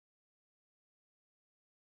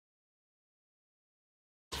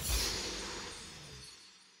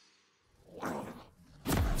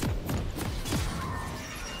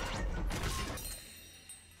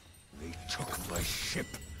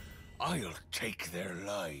I'll take their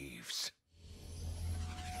lives.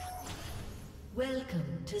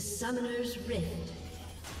 Welcome to Summoner's Rift.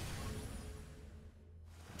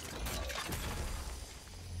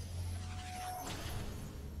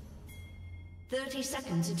 "30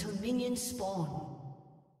 seconds until minions spawn.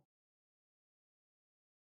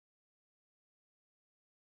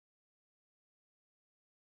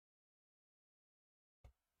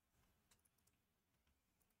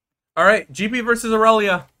 All right, GP versus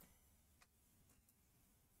Irelia.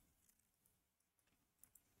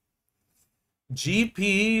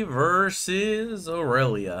 GP versus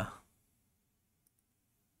Irelia.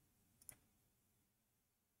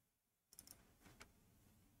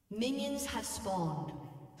 Minions have spawned.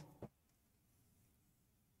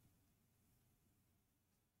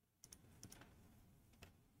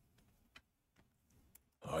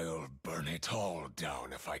 I'll burn it all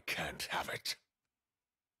down if I can't have it.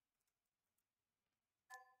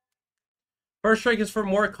 First strike is for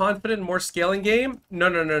more confident, more scaling game.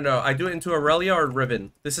 No. I do it into Irelia or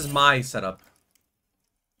Riven. This is my setup.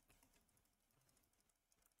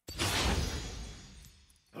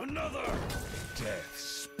 Another! Death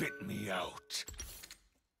spit me out.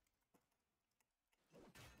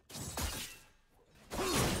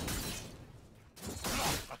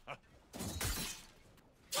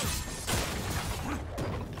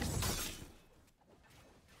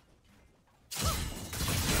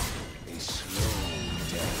 A slow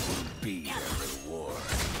death will be their reward.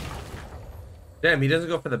 Damn, he doesn't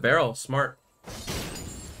go for the barrel. Smart.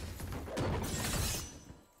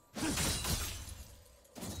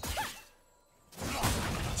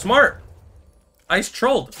 Smart. I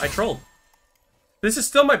trolled. This is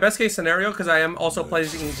still my best case scenario because I am also playing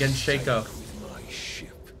against Shaco.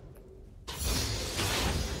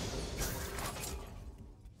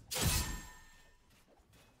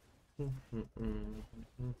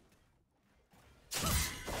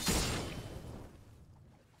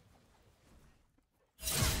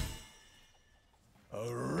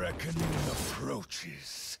 A reckoning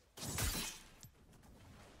approaches.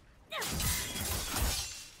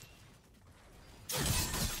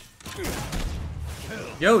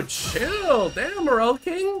 Yo, chill. Damn, Morel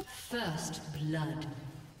King. First blood.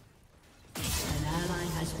 An ally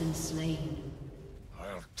has been slain.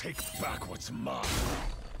 I'll take back what's mine.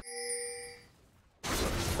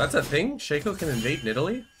 That's a thing? Shaco can invade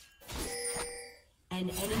Italy? An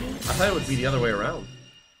enemy. I thought it would be the other way around.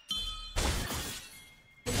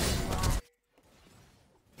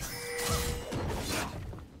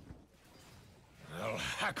 I'll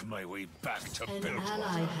hack my way back to An Bilgewater.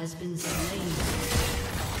 ally has been slain.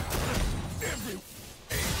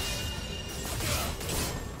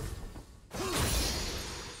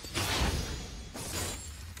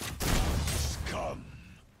 Scum.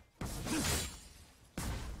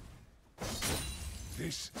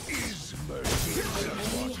 This is mercy. An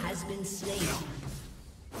enemy has been slain.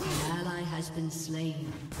 An ally has been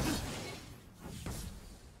slain.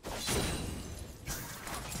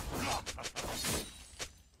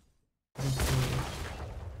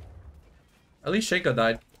 At least Shaco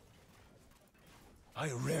died.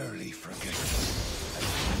 I rarely forget. I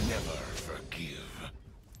never forgive.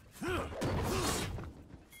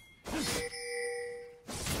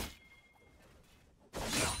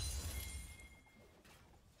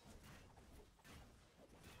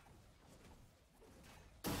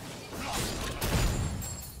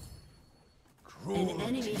 An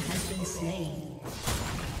enemy has been slain.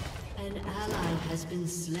 An ally has been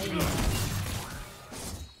slain.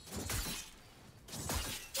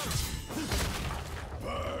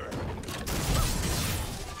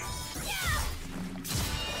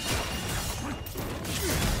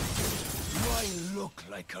 Do I look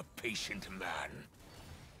like a patient man?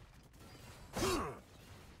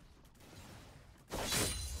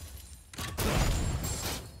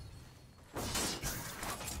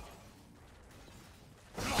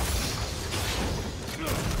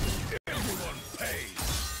 Everyone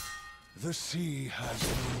pays. The sea has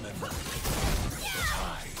no memory, but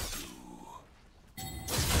I do.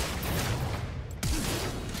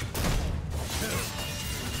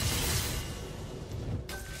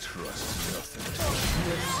 Trust nothing.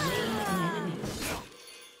 You have slain an enemy.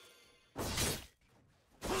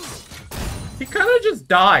 He kind of just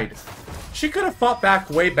died. She could have fought back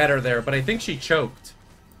way better there, but I think she choked.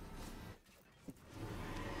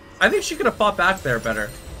 I think she could have fought back there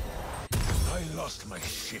better. I lost my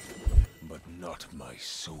ship, but not my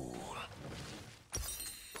soul.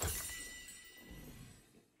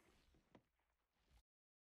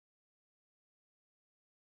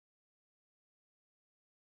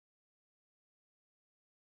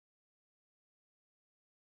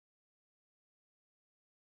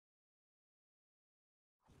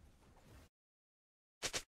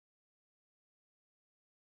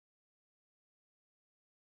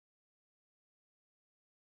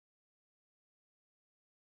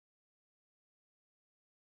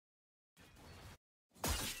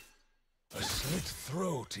 slit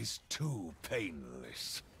throat is too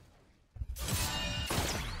painless.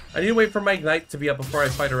 I need to wait for my Ignite to be up before I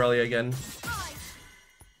fight Irelia again.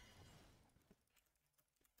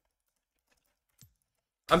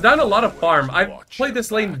 I'm down a lot of farm. I've played this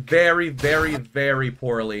lane very, very, very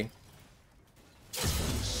poorly.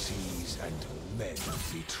 Seas and men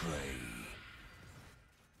betray.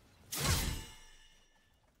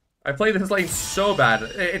 I play this lane so bad.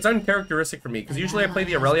 It's uncharacteristic for me, because usually I play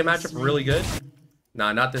the Irelia matchup really good.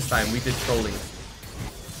 Nah, not this time. We did trolling.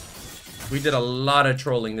 We did a lot of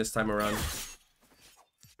trolling this time around.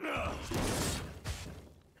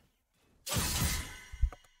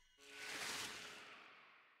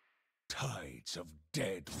 Tides of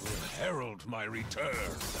dead will herald my return.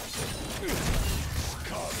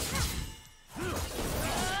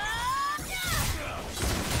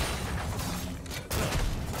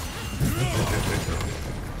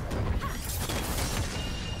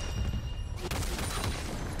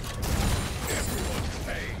 Everyone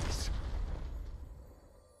pays.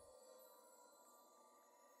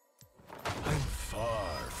 I'm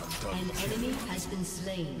far from done. An enemy has been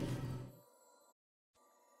slain.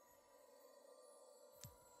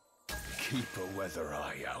 Keep a weather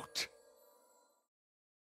eye out.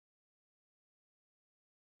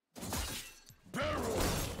 Barrel!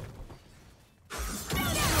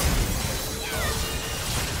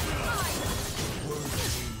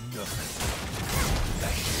 Words mean nothing.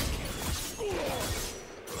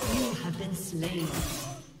 You have been slain.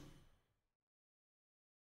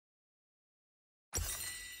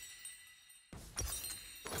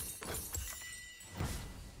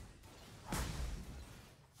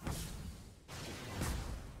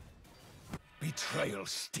 Betrayal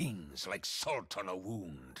stings like salt on a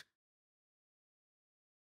wound.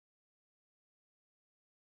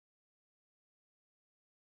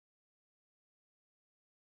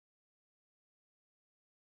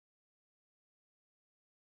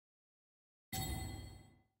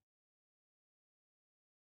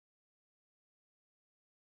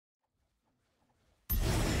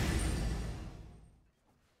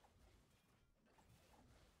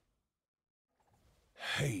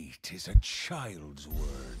 Hate is a child's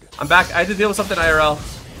word. I'm back. I had to deal with something IRL.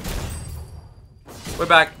 We're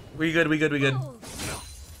back. We good, we good, we good.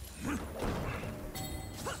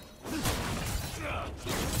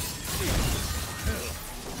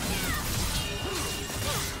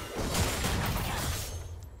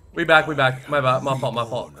 We back, we back. My bad, my fault, my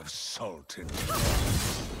fault. Of salted.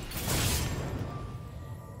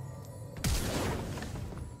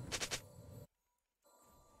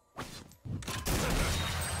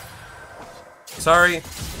 Sorry.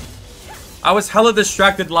 I was hella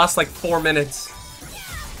distracted last like 4 minutes.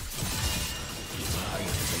 My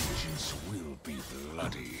vengeance will be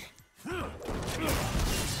bloody. An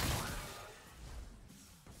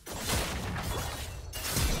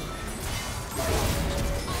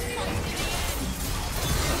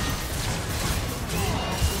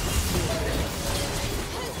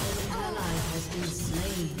ally has been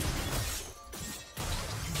slain.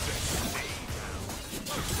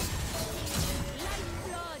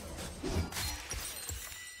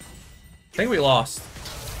 I think we lost.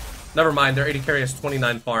 Never mind, their 80 carry has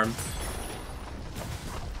 29 farm.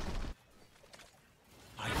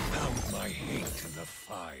 I found my hate in the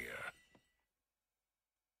fire.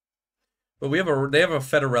 But they have a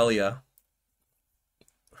Federelia.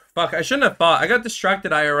 Fuck, I shouldn't have fought. I got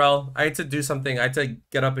distracted IRL. I had to do something. I had to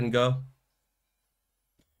get up and go.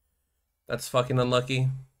 That's fucking unlucky.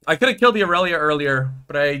 I could have killed the Irelia earlier,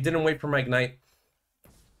 but I didn't wait for my Ignite.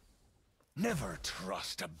 Never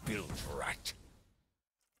trust a build rat.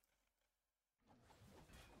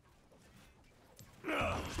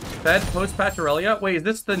 Fed post-patch Irelia? Wait, is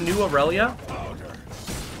this the new Irelia? Powder.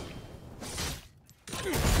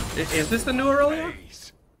 Is this the new Irelia?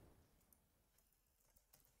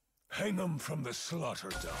 Hang them from the slaughter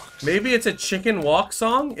docks. Maybe it's a chicken walk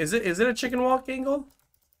song? Is it a chicken walk angle?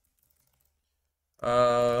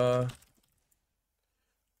 An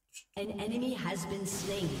enemy has been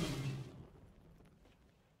slain.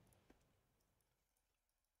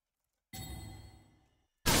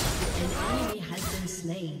 An enemy has been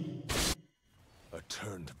slain. A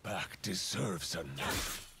turned back deserves a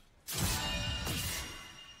knife.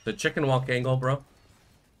 The chicken walk angle, bro.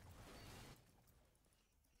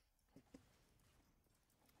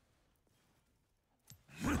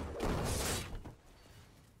 Burn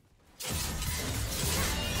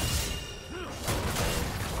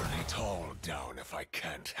it all down if I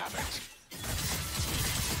can't have it.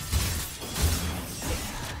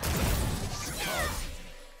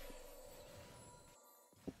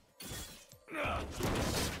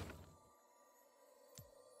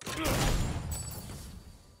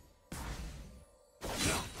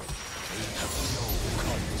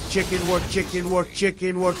 chicken, work chicken, work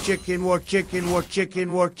chicken, work chicken, work chicken, work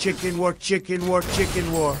chicken, work chicken, work chicken, work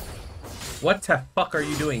chicken, war. What the fuck are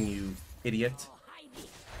you doing, you idiot?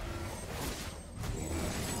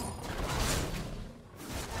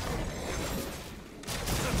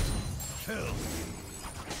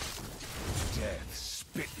 Death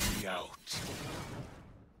spit me out.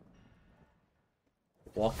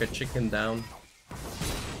 Walk a chicken down.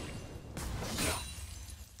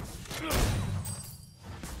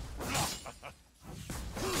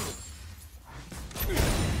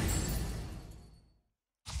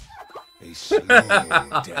 A slow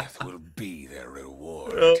death will be their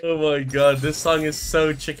reward. Oh my god, this song is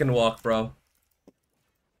so chicken walk, bro.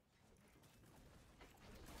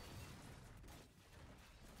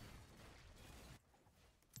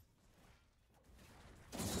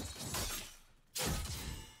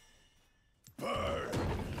 Burn.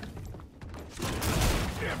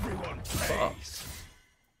 Everyone pays.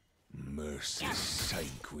 Mercy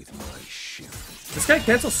sank with my ship. This guy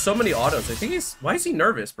cancels so many autos. I think he's... Why is he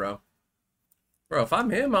nervous, bro? Bro, if I'm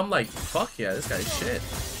him, I'm like, fuck yeah, this guy's shit.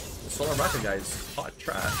 The SOLARBACCA guy is hot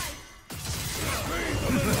trash.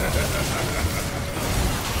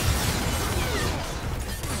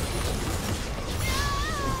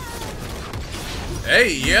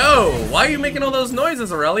 Hey, yo! Why are you making all those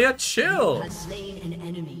noises, Irelia? Chill! Has slain an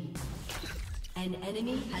enemy. An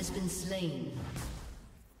enemy has been slain.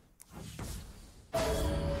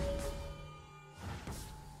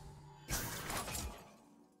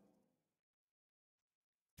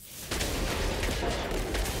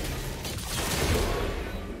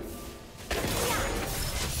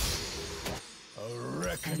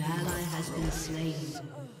 An ally has been slain.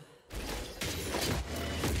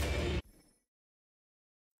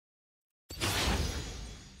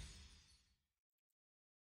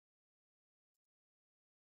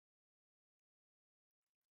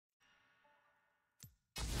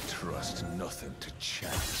 Trust nothing to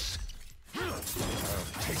chance. I'll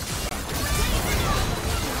take back.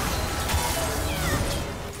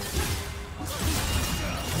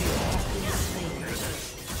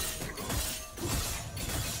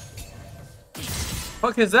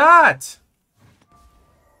 Fuck is that?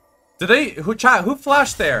 Did they who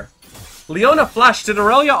flashed there? Leona flashed. Did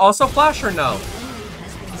Irelia also flash or no?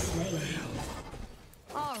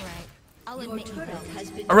 Alright, I'll admit you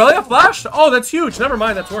helped. Irelia flashed? Oh, that's huge. Never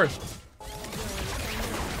mind, that's worse.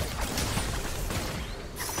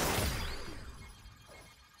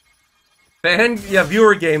 Yeah,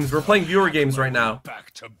 viewer games. We're playing viewer games right now. Back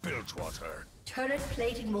to Bilgewater. Turret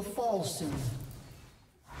plating will fall soon.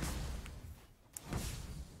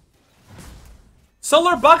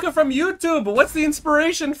 SOLARBACCA from YouTube. What's the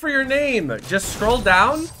inspiration for your name? Just scroll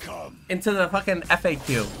down into the fucking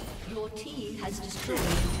FAQ. Your team has destroyed.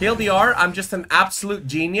 TLDR, I'm just an absolute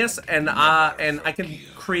genius, and I can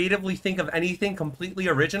creatively think of anything completely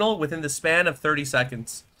original within the span of 30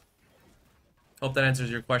 seconds. Hope that answers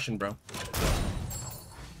your question, bro.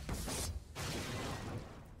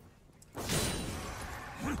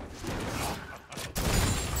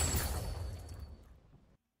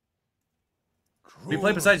 We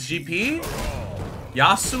play besides GP?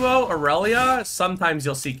 Yasuo, Irelia, sometimes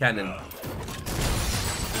you'll see Kennen.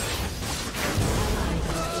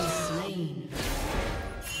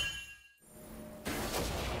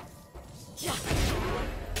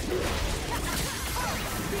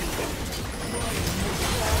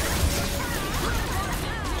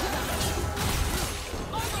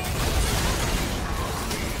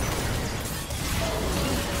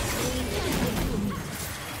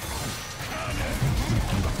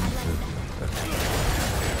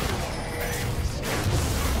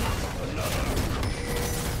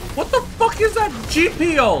 What the fuck is that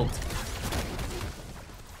GP ult?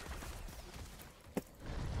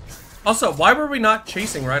 Also, why were we not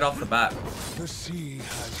chasing right off the bat? The sea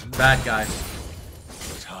has Bad guy.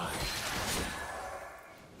 time.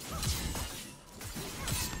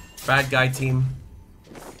 Bad guy team.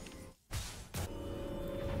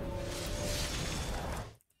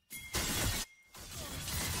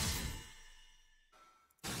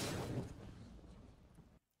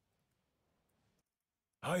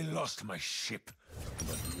 I lost my ship,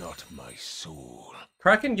 but not my soul.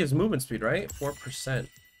 Kraken gives movement speed, right? 4%.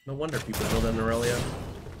 No wonder people build an Irelia.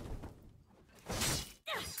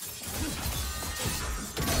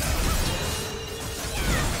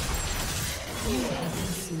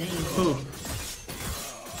 Poop.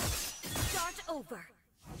 Start over.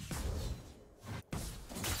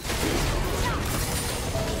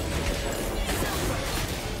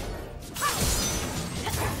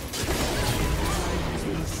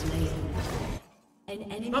 An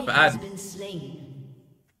enemy Not bad. has been slain.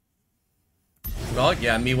 Fuck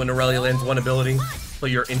yeah, me when Irelia lands one ability, so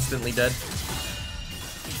you're instantly dead.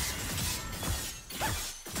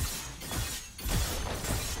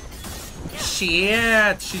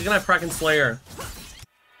 Shit! She's gonna have Kraken Slayer.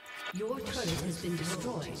 Your turret has been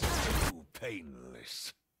destroyed. Too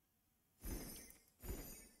painless.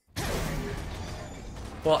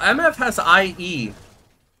 Well, MF has IE.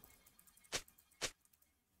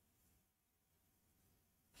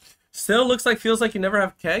 Still looks like, feels like you never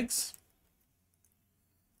have kegs.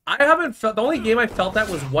 I haven't felt, the only game I felt that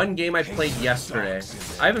was one game I played yesterday.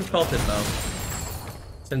 I haven't felt it though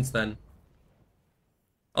since then.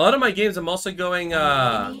 A lot of my games I'm also going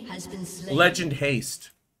Legend Haste.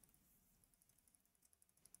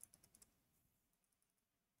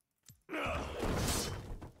 The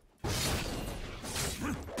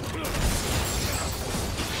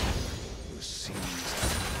seas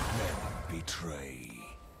men betray.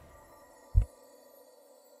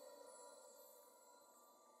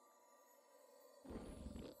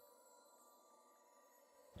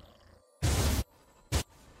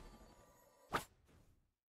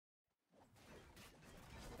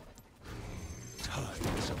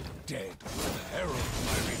 Tides of dead will herald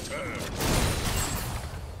my return.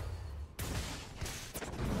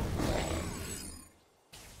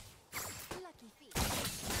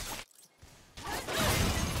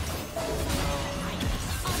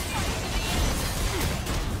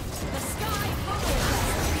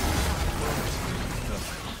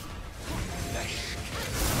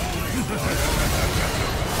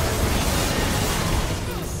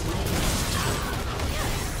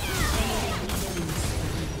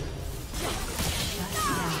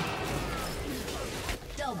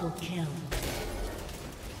 Double kill.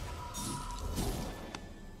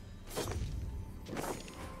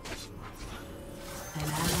 An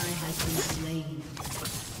ally has been slain.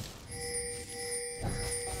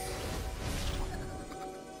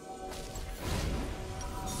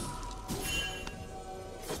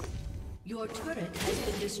 Your turret has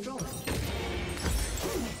been destroyed.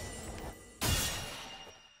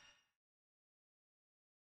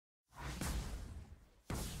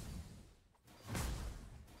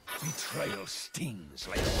 Betrayal stings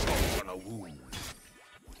like salt on a wound.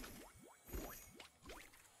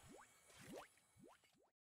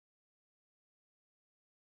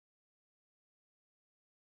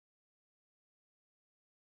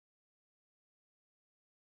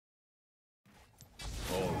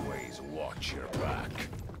 Always watch your back.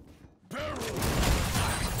 Barrel!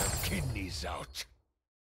 The kidneys out.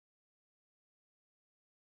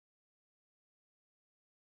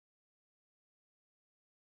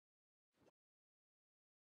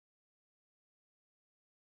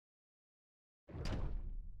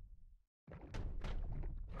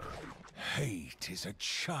 Hate is a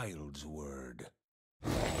child's word.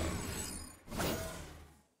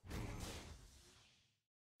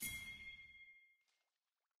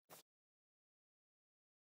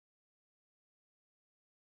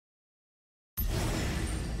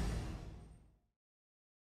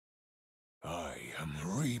 I am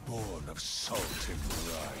reborn of salt and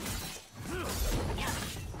brine.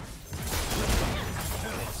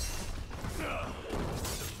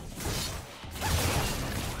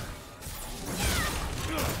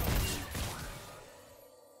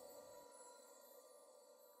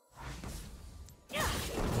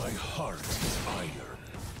 My heart is iron.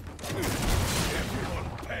 Everyone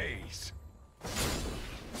pays.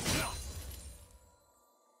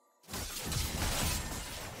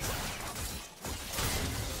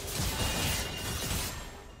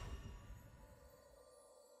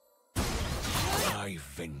 My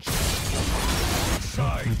vengeance.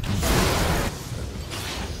 Side.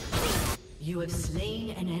 You have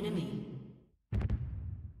slain an enemy.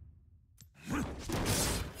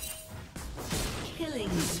 Killing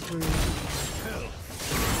spree.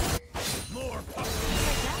 More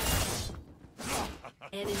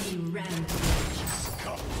Enemy rampage.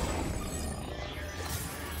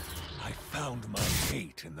 I found my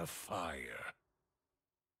hate in the fire.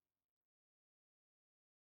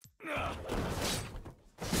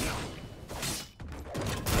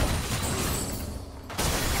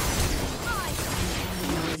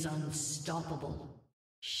 Enemy is unstoppable.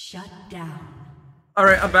 Shut down.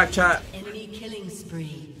 Alright, I'm back, chat. Enemy killing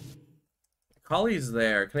spree. Collie's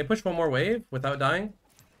there. Can I push one more wave without dying?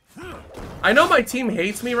 I know my team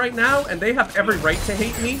hates me right now, and they have every right to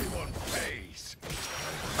hate me.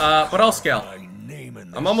 But I'll scale.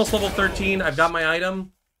 I'm almost level 13. I've got my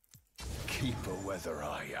item. Keep a weather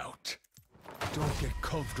eye out. Don't get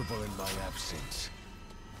comfortable in my absence.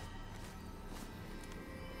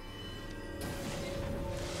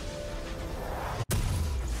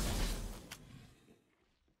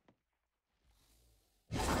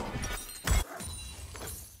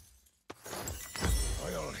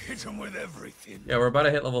 hit him with everything. Yeah, we're about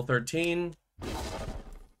to hit level 13.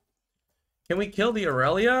 Can we kill the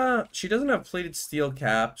Irelia? She doesn't have plated steel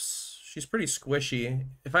caps. She's pretty squishy.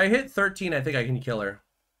 If I hit 13, I think I can kill her.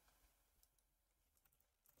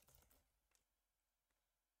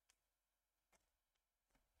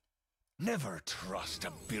 Never trust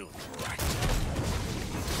a built rat.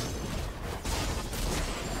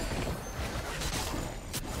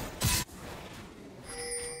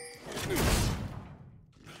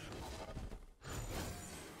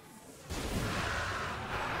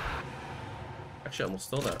 Actually, I almost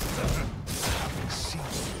stole that. Haven't seen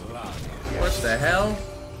blood. What the hell?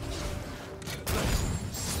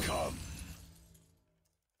 Scum.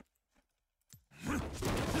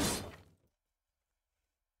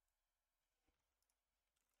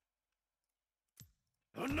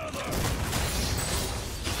 Another.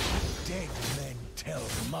 Dead men tell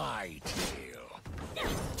my tale.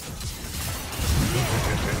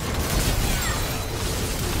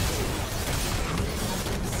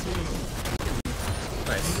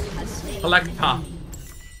 Nice. Collecta.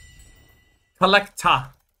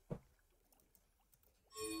 Collecta.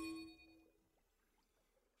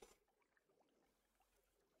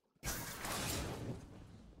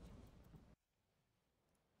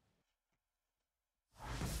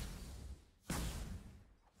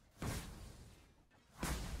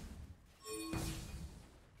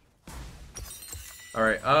 All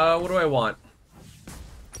right. What do I want?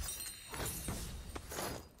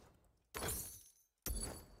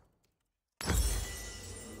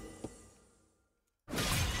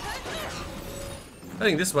 I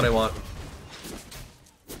think this is what I want.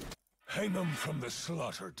 Hang them from the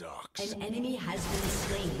slaughter docks. An enemy has been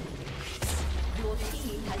slain. Your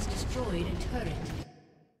team has destroyed a turret.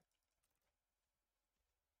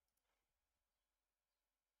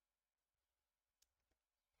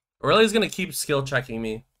 Aurelia's gonna keep skill checking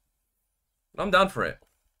me. I'm down for it.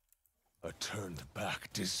 A turned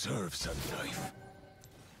back deserves a knife.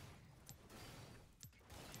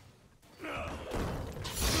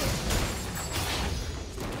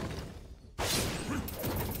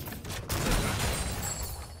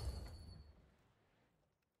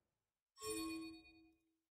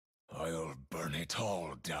 I'll burn it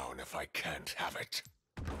all down if I can't have it.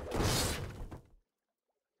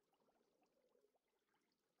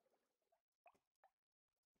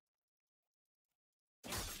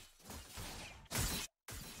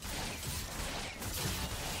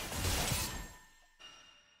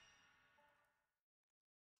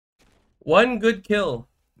 One good kill.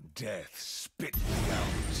 Death spit me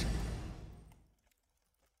out.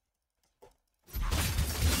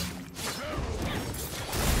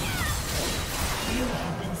 You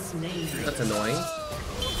have been slain. That's annoying.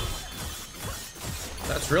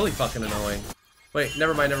 That's really fucking annoying. Wait,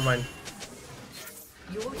 never mind, never mind.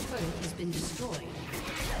 Your turret has been destroyed.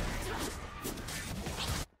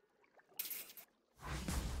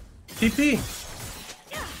 TP.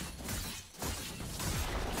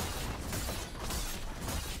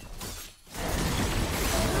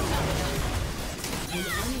 An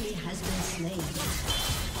enemy has been slain.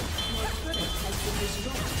 Your turret has been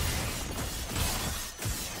destroyed.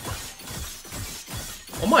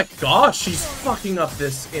 Oh my gosh, she's fucking up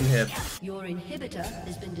this inhib. Your inhibitor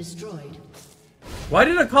has been destroyed. Why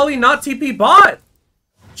did Akali not TP bot?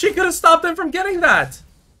 She could have stopped them from getting that.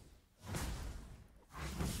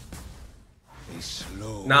 A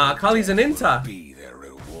slow Nah, Akali's an Inta. be their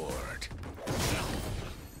reward.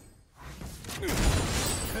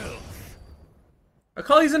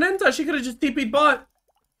 Akali's an Inta. She could have just TP'd bot.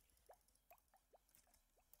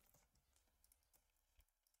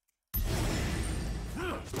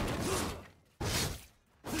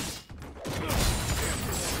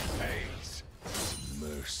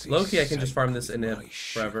 Mercy Loki, I can just farm this sent inhib my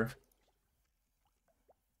ship. forever.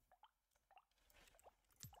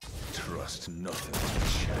 Trust nothing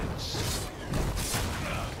to chance.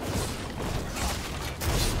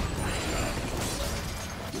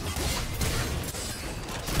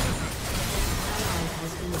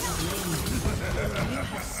 Has been slain. You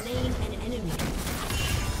have slain an enemy.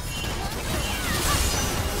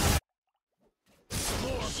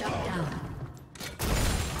 Shut down.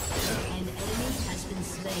 An enemy has been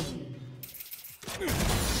slain.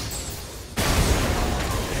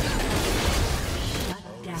 Shut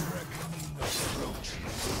down.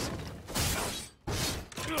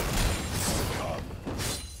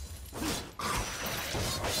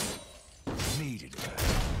 Needed that.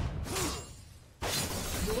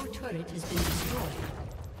 Your turret has been destroyed.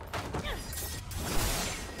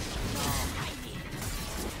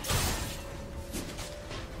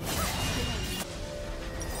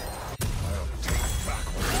 I'll take back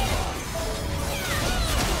what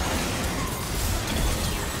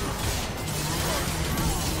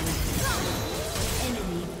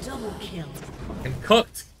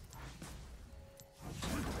cooked.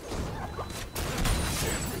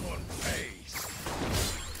 Everyone pays.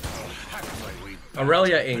 I'll hack my way back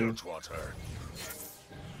Irelia to ing. Bilgewater.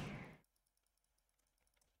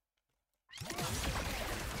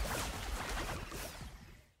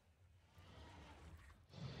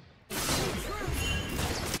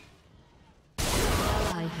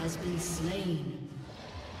 Ally has been slain.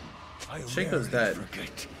 I'll Shaco's rarely dead.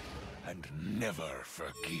 forget and never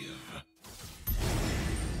forgive.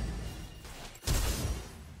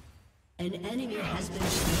 An enemy has been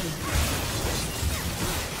slain.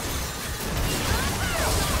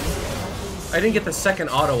 I didn't get the second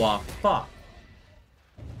auto off. Fuck.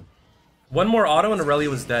 One more auto and Irelia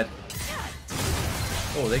was dead.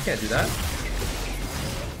 Oh, they can't do that.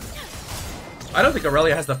 I don't think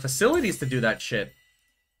Irelia has the facilities to do that shit.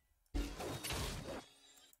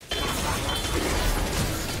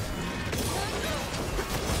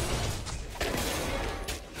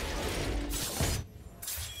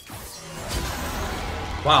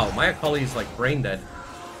 Wow, my Akali is like brain dead.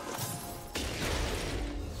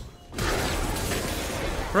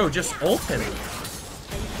 Bro, just ult him.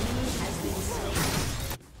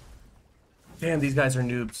 Damn, these guys are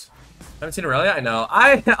noobs. Haven't seen Irelia? I know.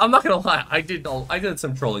 I'm not gonna lie. I did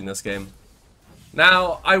some trolling this game.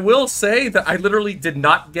 Now, I will say that I literally did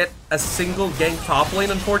not get a single gank top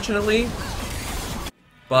lane, unfortunately.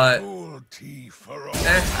 But Cruelty for all.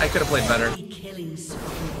 I could have played better. Killing spree.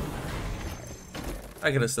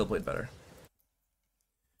 I could have still played better.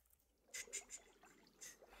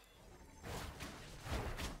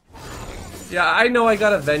 Yeah, I know I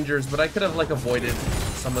got Avengers, but I could have like avoided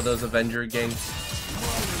some of those Avenger ganks.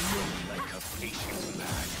 Like a patient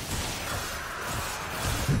lad.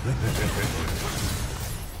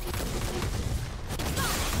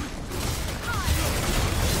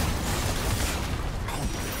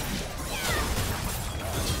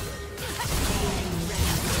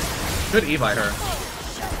 Good E by her.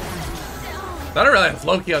 I don't really have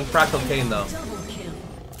Loki on crack cocaine though. Double kill.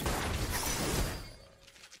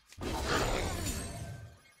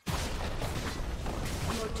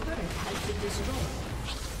 Your turret has been destroyed.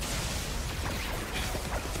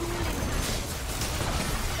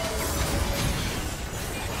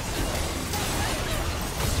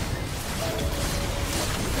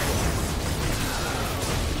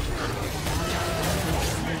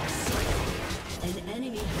 An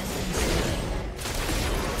enemy has been slain.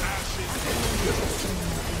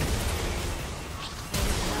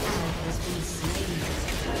 Has been slain.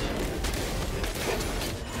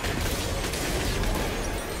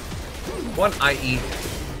 One IE.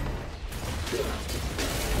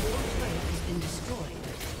 Has been destroyed.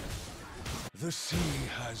 The sea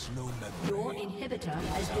has no memory. Your inhibitor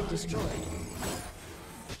has been destroyed.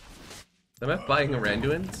 Am I buying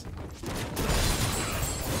Randuins?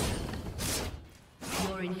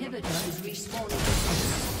 Your inhibitor is respawning.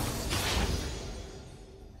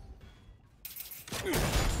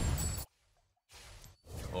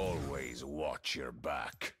 Always watch your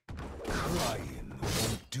back. Crying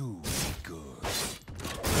won't do any good.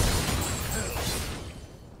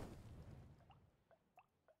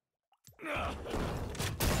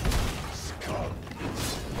 Scum.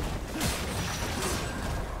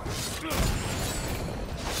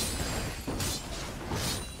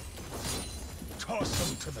 Toss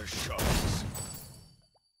them to the sharks.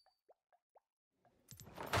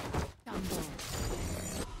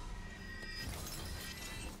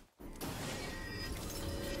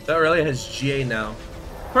 That Irelia has GA now.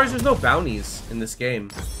 Of course, there's no bounties in this game.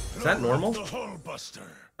 Is that normal? The Hull Buster.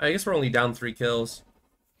 I guess we're only down 3 kills.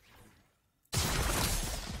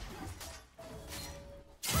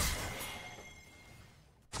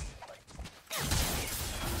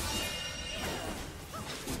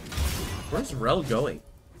 Where's Rel going?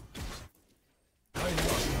 I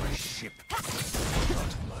lost my ship,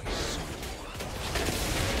 not my soul.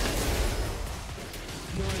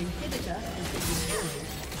 Your inhibitor has been destroyed.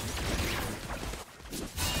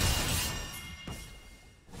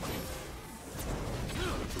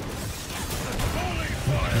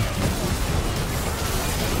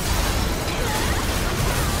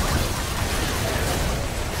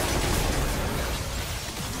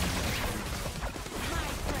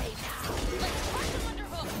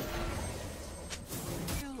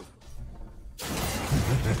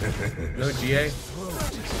 No GA?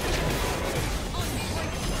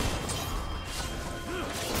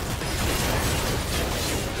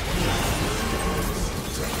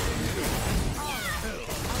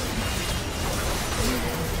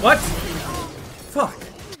 What? Fuck.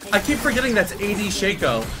 I keep forgetting that's AD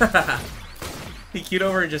Shaco. He queued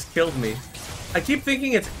over and just killed me. I keep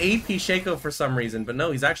thinking it's AP Shaco for some reason, but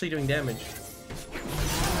no, he's actually doing damage.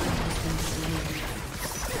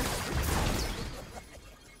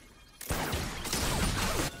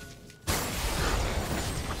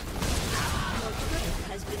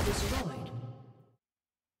 Has been destroyed.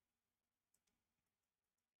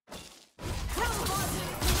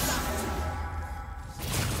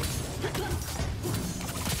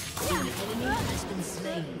 An enemy has been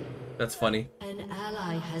slain. That's funny. An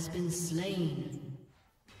ally has been slain.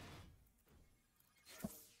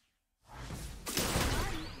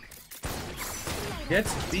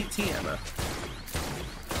 Gets BT Emma.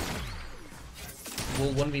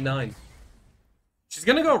 Well, 1v9. She's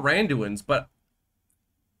gonna go Randuin's, but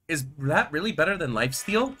is that really better than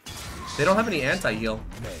Lifesteal? They don't have any anti-heal.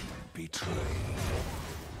 Men betray.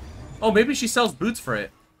 Oh, maybe she sells boots for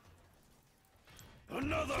it.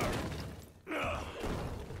 Another.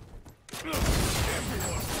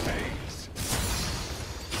 Everyone pays.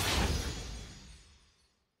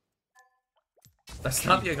 That's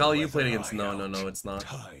not the Akali you played Whether against. I No, out, it's not.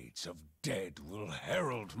 Tides of dead will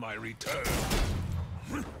herald my return.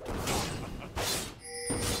 I'm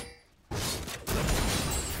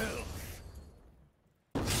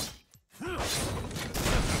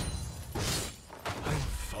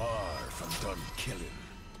far from done killing.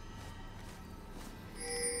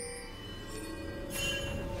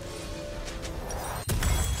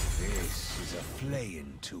 This is a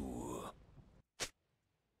flaying tool.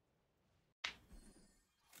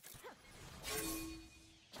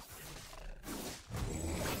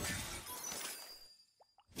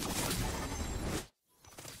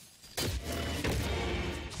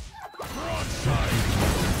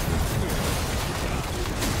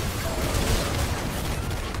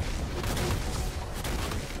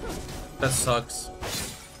 That sucks.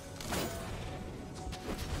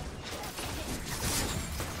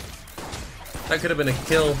 That could have been a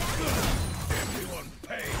kill.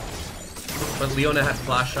 But Leona had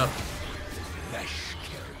flash up. Flesh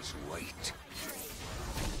carries weight.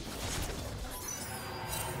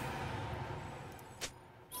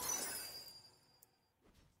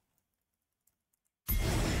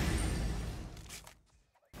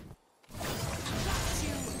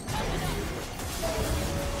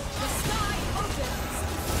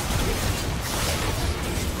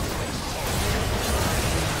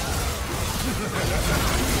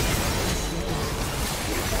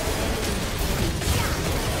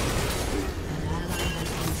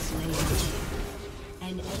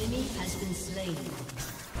 An enemy has been slain.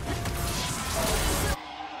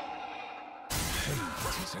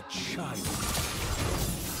 Fate is a child.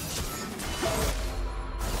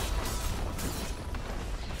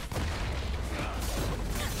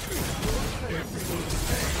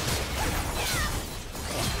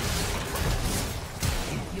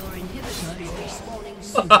 Your inhibitor is respawning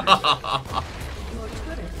soon. Your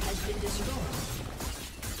turret has been destroyed.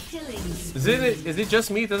 Killing spree. Is it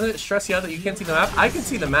just me? Doesn't it stress you out that you can't see the map? I can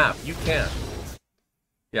see the map. You can't.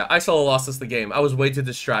 Yeah, I solo lost us the game. I was way too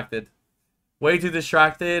distracted. Way too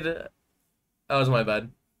distracted. That was my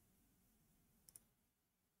bad.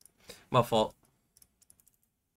 My fault.